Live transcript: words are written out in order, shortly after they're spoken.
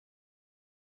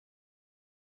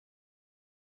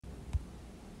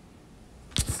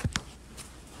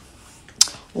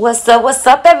What's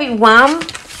up, everyone?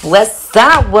 What's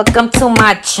up? Welcome to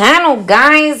my channel,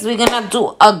 guys. We're gonna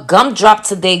do a gumdrop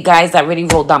today, guys. I already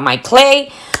rolled out my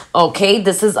clay. Okay,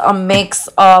 this is a mix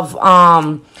of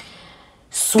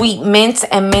sweet mint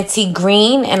and minty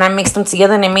green, and I mixed them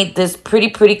together and I made this pretty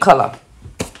color.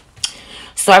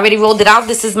 So I already rolled it out.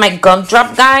 This is my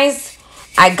gumdrop, guys.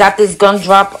 I got this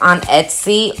gumdrop on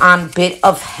Etsy on Bit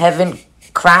of Heaven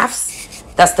Crafts.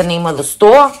 That's the name of the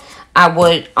store. I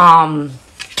would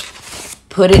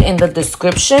put it in the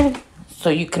description so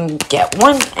you can get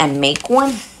one and make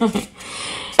one.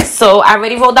 So I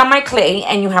already rolled out my clay,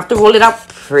 and you have to roll it out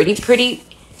pretty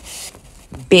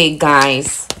big,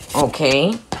 guys.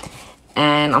 Okay,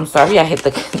 and I'm sorry I hit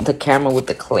the camera with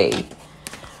the clay.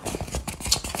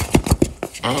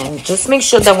 And just make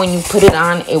sure that when you put it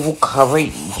on, it will cover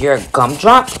your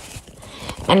gumdrop.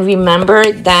 And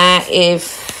remember that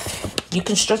if you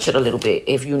can stretch it a little bit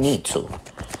if you need to.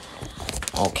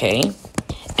 Okay,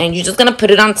 and you're just gonna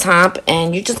put it on top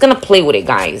and you're just gonna play with it,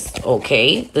 guys.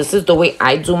 Okay, this is the way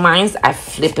I do mine. I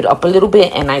flip it up a little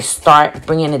bit and I start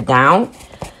bringing it down,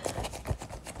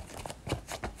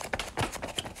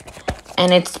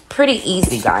 and it's pretty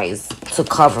easy, guys, to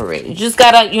cover it. You just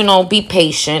gotta, you know, be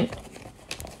patient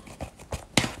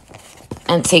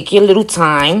and take your little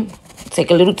time. Take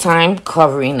a little time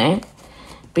covering it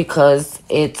because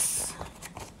it's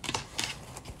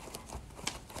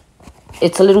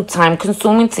a little time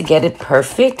consuming to get it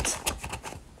perfect.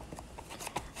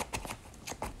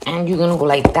 And you're gonna go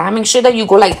like that. Make sure that you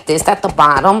go like this at the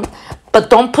bottom, but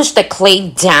don't push the clay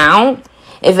down.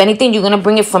 If anything, you're gonna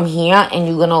bring it from here and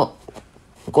you're gonna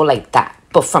go like that.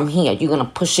 But from here, you're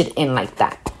gonna push it in like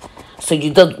that. So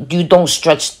you don't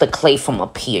stretch the clay from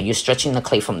up here. You're stretching the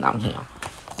clay from down here.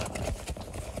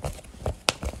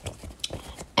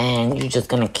 And you're just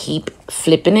gonna keep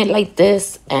flipping it like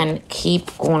this and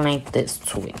keep going like this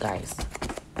to it, guys.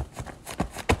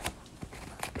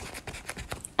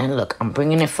 And look, I'm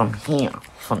bringing it from here,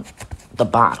 from the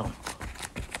bottom.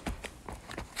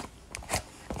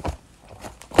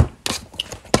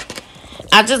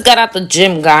 I just got out the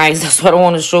gym, guys. That's why I don't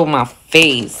want to show my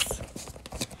face.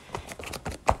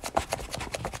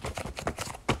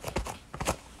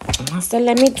 I said,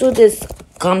 let me do this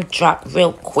gumdrop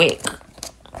real quick.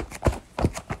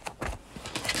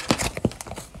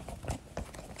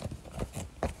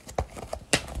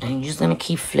 And you're just going to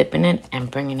keep flipping it and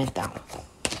bringing it down.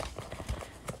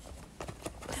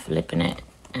 Flipping it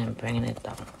and bringing it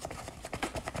down.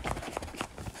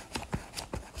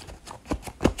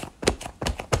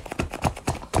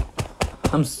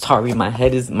 I'm sorry, my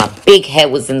big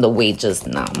head was in the way just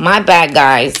now. My bad,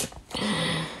 guys.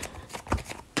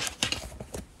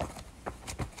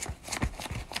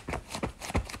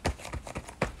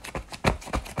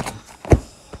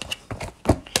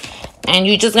 And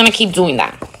you're just going to keep doing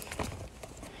that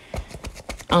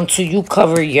until you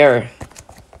cover your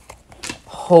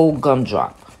whole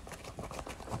gumdrop.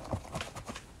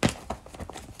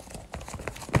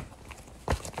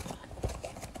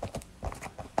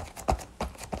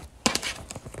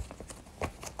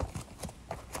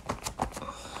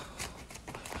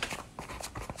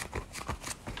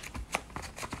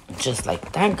 Just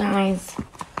like that, guys.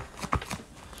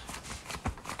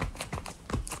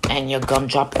 And your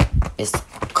gumdrop is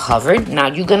covered. Now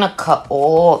you're gonna cut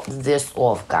all this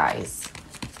off, guys.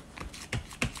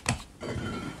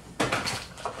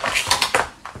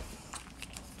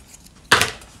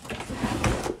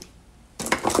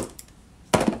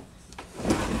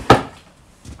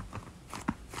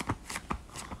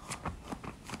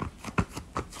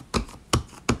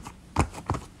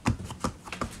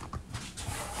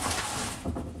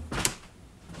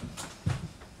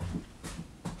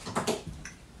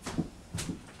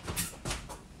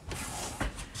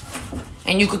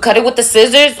 And you could cut it with the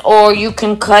scissors, or you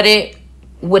can cut it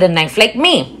with a knife like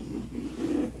me.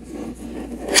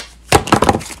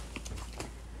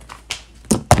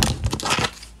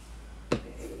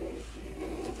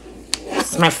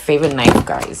 This is my favorite knife,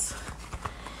 guys.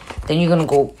 Then you're gonna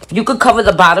go, you could cover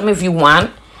the bottom if you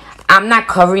want. I'm not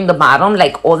covering the bottom,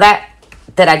 like all that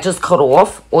I just cut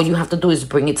off. All you have to do is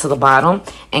bring it to the bottom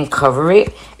and cover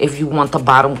it if you want the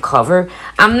bottom cover.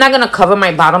 I'm not gonna cover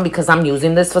my bottom because I'm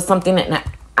using this for something and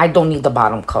I don't need the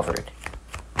bottom covered.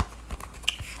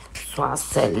 So I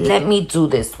said, let me do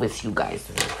this with you guys.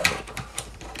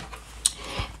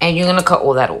 And you're gonna cut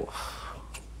all that off.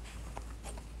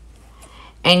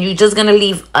 And you're just gonna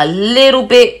leave a little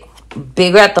bit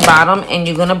bigger at the bottom, and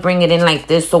you're gonna bring it in like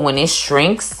this so when it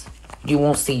shrinks, you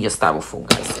won't see your styrofoam,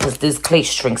 guys, because this clay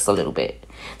shrinks a little bit.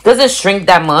 Doesn't shrink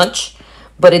that much,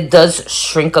 but it does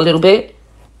shrink a little bit.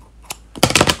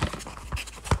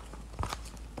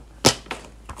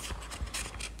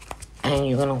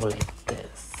 gonna go like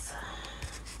this.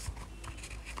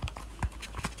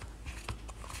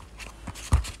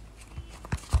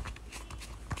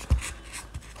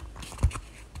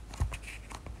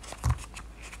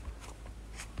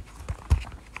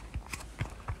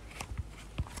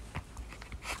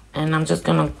 And I'm just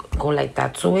gonna go like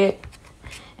that to it.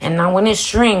 And now when it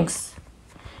shrinks,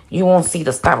 you won't see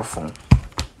the styrofoam.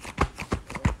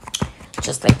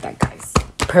 Just like that, guys.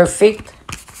 Perfect.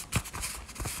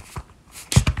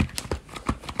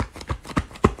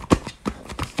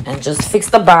 And just fix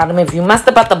the bottom. If you messed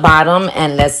up at the bottom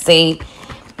and let's say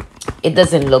it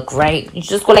doesn't look right, you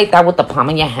just go like that with the palm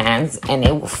of your hands and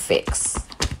it will fix.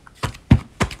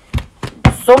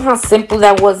 So how simple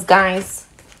that was, guys.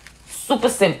 Super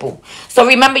simple. So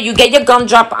remember, you get your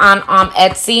gumdrop on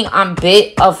Etsy on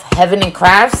Bit of Heaven and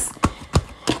Crafts.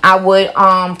 I would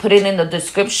put it in the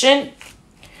description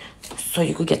so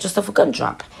you could get yourself a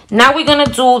gumdrop. Now we're gonna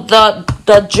do the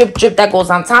drip that goes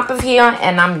on top of here,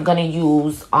 and I'm gonna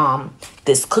use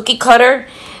this cookie cutter.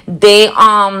 They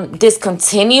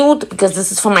discontinued because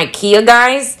this is from IKEA,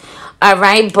 guys. All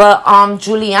right, but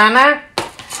Juliana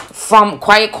from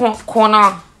Quiet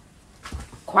Corner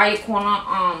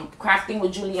Crafting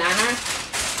with Juliana,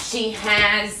 she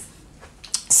has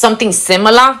something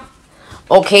similar.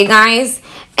 Okay, guys,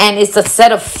 and it's a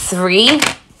set of 3.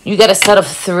 You get a set of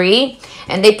 3,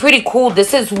 and they're pretty cool.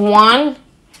 This is 1,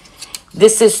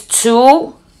 this is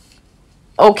 2,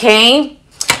 okay,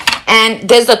 and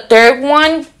there's a 3rd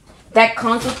one that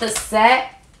comes with the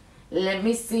set. Let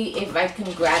me see if I can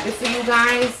grab it for you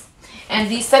guys. And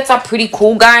these sets are pretty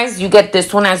cool, guys. You get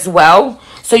this one as well.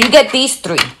 So you get these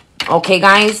 3, okay,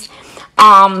 guys.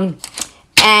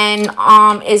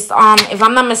 It's if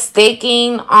I'm not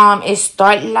mistaken, it's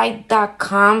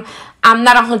startlight.com. I'm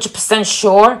not 100%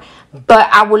 sure, but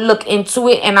I will look into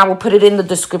it and I will put it in the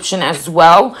description as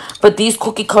well. But these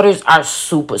cookie cutters are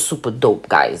super dope,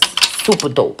 guys. Super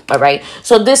dope. All right,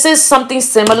 so this is something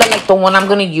similar like the one I'm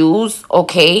gonna use,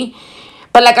 okay,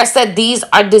 but like I said, these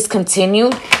are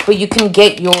discontinued, but you can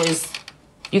get yours.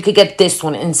 You could get this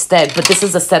one instead, but this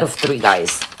is a set of 3,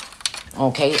 guys.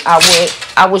 Okay,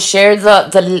 I would share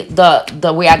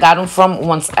the way I got them from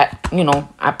once I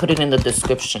put it in the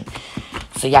description,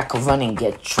 so y'all can run and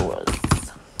get yours.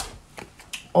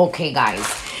 Okay, guys.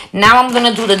 Now I'm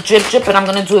gonna do the drip, and I'm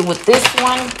gonna do it with this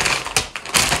one.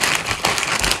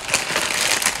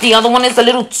 The other one is a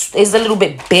little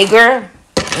bit bigger,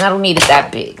 and I don't need it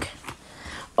that big.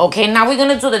 Okay, now we're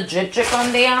gonna do the drip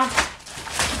on there.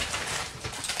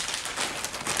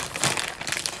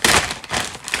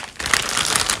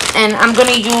 And I'm going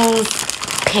to use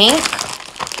pink.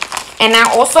 And I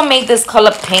also made this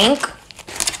color pink.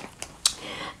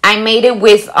 I made it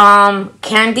with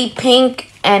candy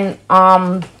pink and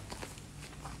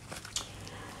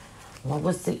what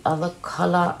was the other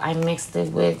color I mixed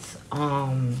it with?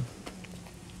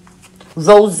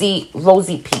 Rosy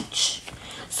peach.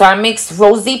 So I mixed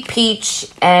rosy peach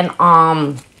and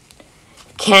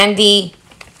candy.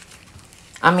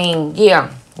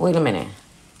 Wait a minute.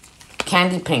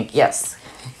 Candy pink, yes.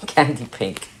 Candy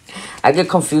pink. I get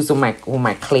confused with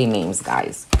my clay names,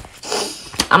 guys.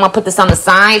 I'm gonna put this on the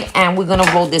side and we're gonna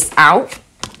roll this out.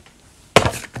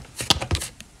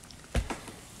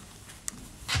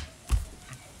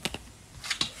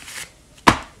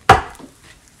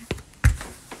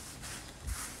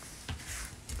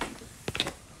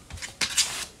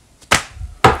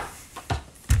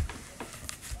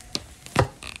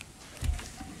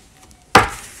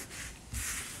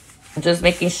 Just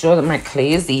making sure that my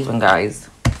clay is even, guys.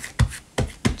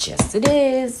 Yes, it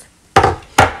is.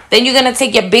 Then you're gonna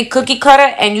take your big cookie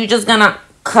cutter and you're just gonna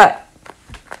cut.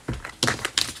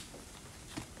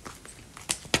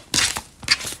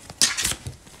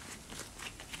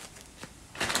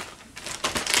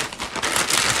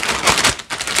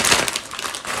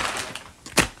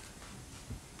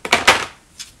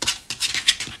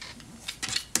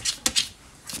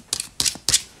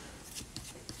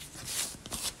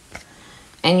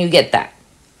 And you get that.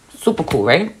 Super cool,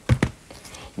 right?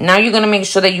 Now you're going to make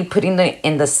sure that you put in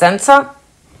the center.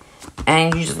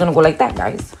 And you're just going to go like that,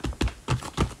 guys.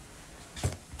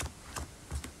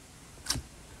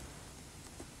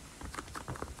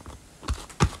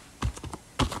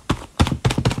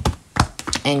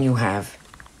 And you have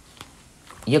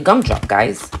your gumdrop,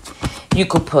 guys. You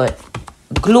could put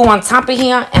glue on top of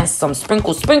here and some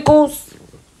sprinkles.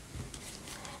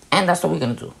 And that's what we're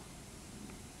going to do.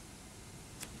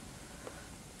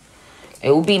 It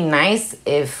would be nice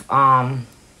if my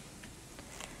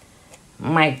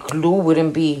glue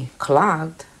wouldn't be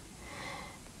clogged.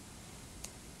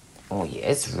 Oh yeah,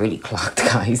 it's really clogged,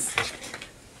 guys.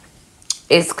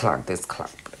 It's clogged. It's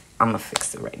clogged. I'm going to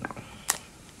fix it right now.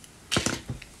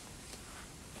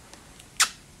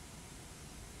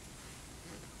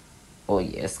 Oh,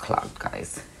 yeah, it's clogged,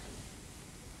 guys.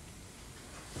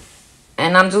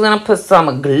 And I'm just going to put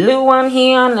some glue on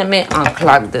here. Let me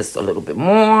unclog this a little bit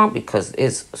more because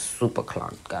it's super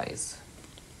clogged, guys.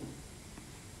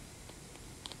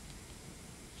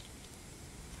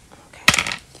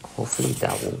 Okay. Hopefully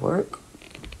that will work.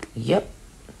 Yep.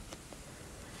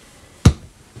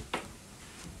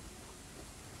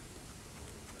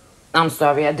 I'm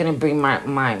sorry, I didn't bring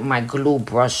my glue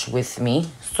brush with me.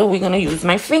 So we're going to use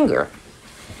my finger.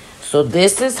 So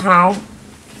this is how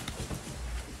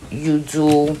you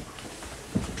do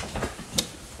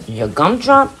your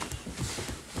gumdrop.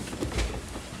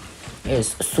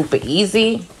 It's super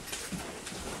easy.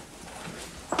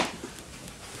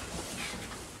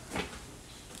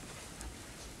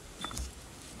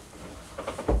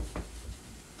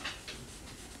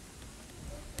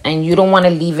 And you don't want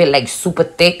to leave it like super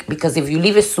thick, because if you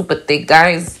leave it super thick,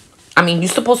 guys, I mean, you're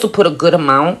supposed to put a good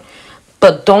amount,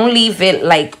 but don't leave it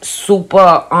like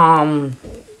super,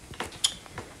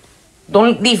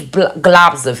 don't leave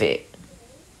globs of it,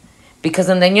 because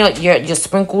and then your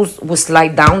sprinkles will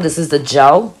slide down. This is the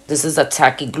gel. This is a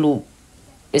tacky glue.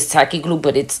 It's tacky glue,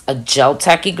 but it's a gel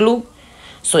tacky glue.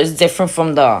 So it's different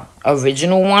from the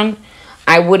original one.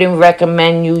 I wouldn't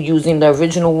recommend you using the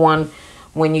original one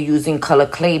when you're using color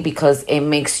clay, because it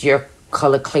makes your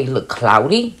color clay look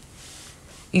cloudy.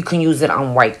 You can use it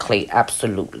on white clay,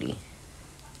 absolutely.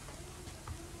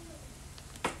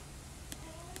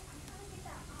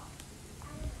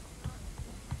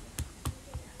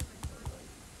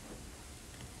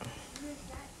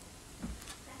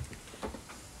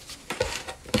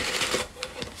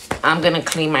 I'm gonna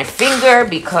clean my finger,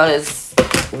 because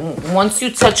once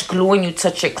you touch glue and you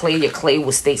touch your clay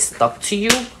will stay stuck to you.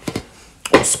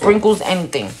 Or sprinkles,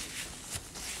 anything.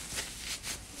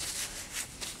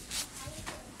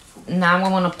 Now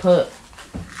I'm gonna put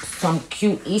some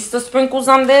cute Easter sprinkles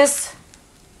on this.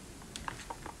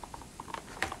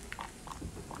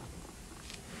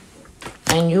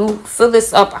 And you fill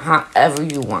this up however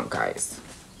you want, guys.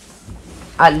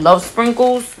 I love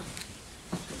sprinkles.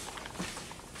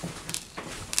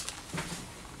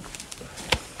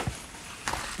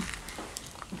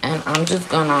 And I'm just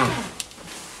gonna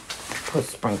put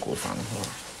sprinkles on here.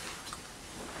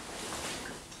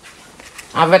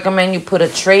 I recommend you put a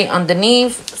tray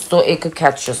underneath so it could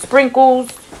catch your sprinkles.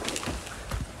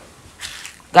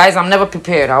 Guys, I'm never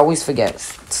prepared. I always forget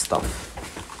stuff.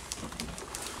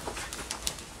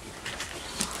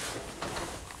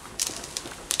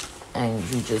 And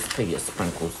you just put your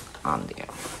sprinkles on there.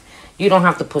 You don't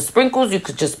have to put sprinkles. You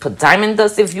could just put diamond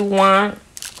dust if you want.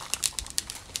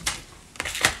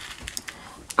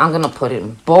 I'm going to put it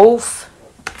in both.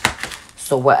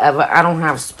 So wherever I don't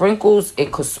have sprinkles,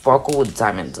 it could sparkle with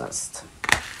diamond dust.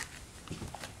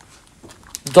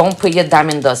 Don't put your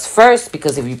diamond dust first,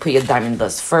 because if you put your diamond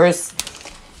dust first,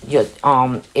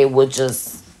 it will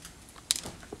just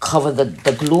cover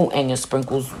the glue and your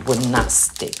sprinkles would not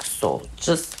stick. So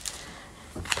just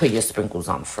put your sprinkles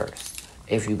on first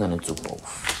if you're going to do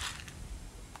both.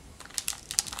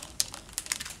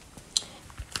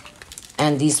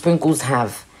 And these sprinkles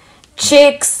have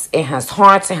chicks, it has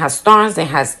hearts, it has stars, it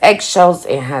has eggshells,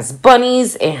 it has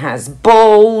bunnies, it has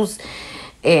bows,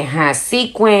 it has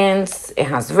sequins, it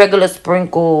has regular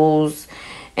sprinkles,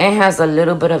 it has a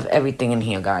little bit of everything in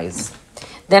here, guys.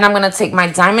 Then I'm gonna take my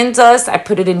diamond dust. I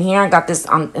put it in here. I got this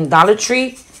in Dollar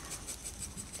Tree.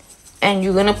 And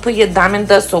you're gonna put your diamond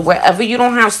dust, so wherever you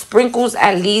don't have sprinkles,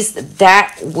 at least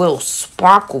that will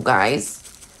sparkle, guys.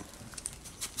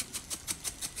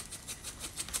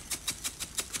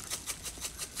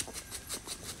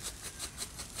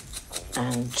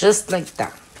 And just like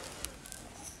that.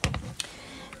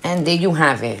 And there you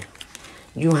have it.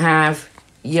 You have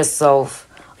yourself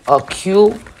a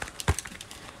cute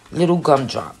little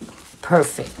gumdrop.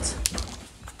 Perfect.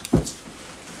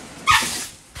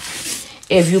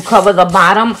 If you cover the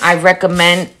bottom, I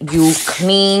recommend you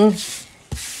clean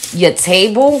your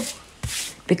table,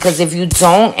 because if you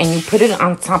don't and you put it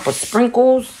on top of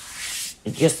sprinkles,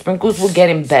 your sprinkles will get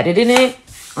embedded in it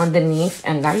underneath,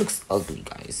 and that looks ugly,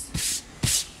 guys.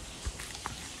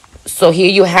 So here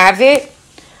you have it,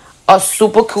 a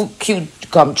super cute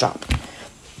gumdrop.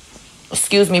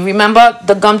 Excuse me. Remember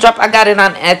the gumdrop? I got it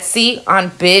on Etsy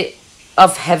on Bit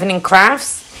of Heaven and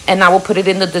Crafts. And I will put it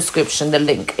in the description, the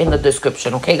link in the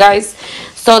description. Okay, guys?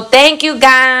 So thank you,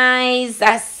 guys.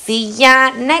 I see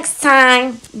ya next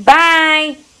time.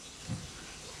 Bye.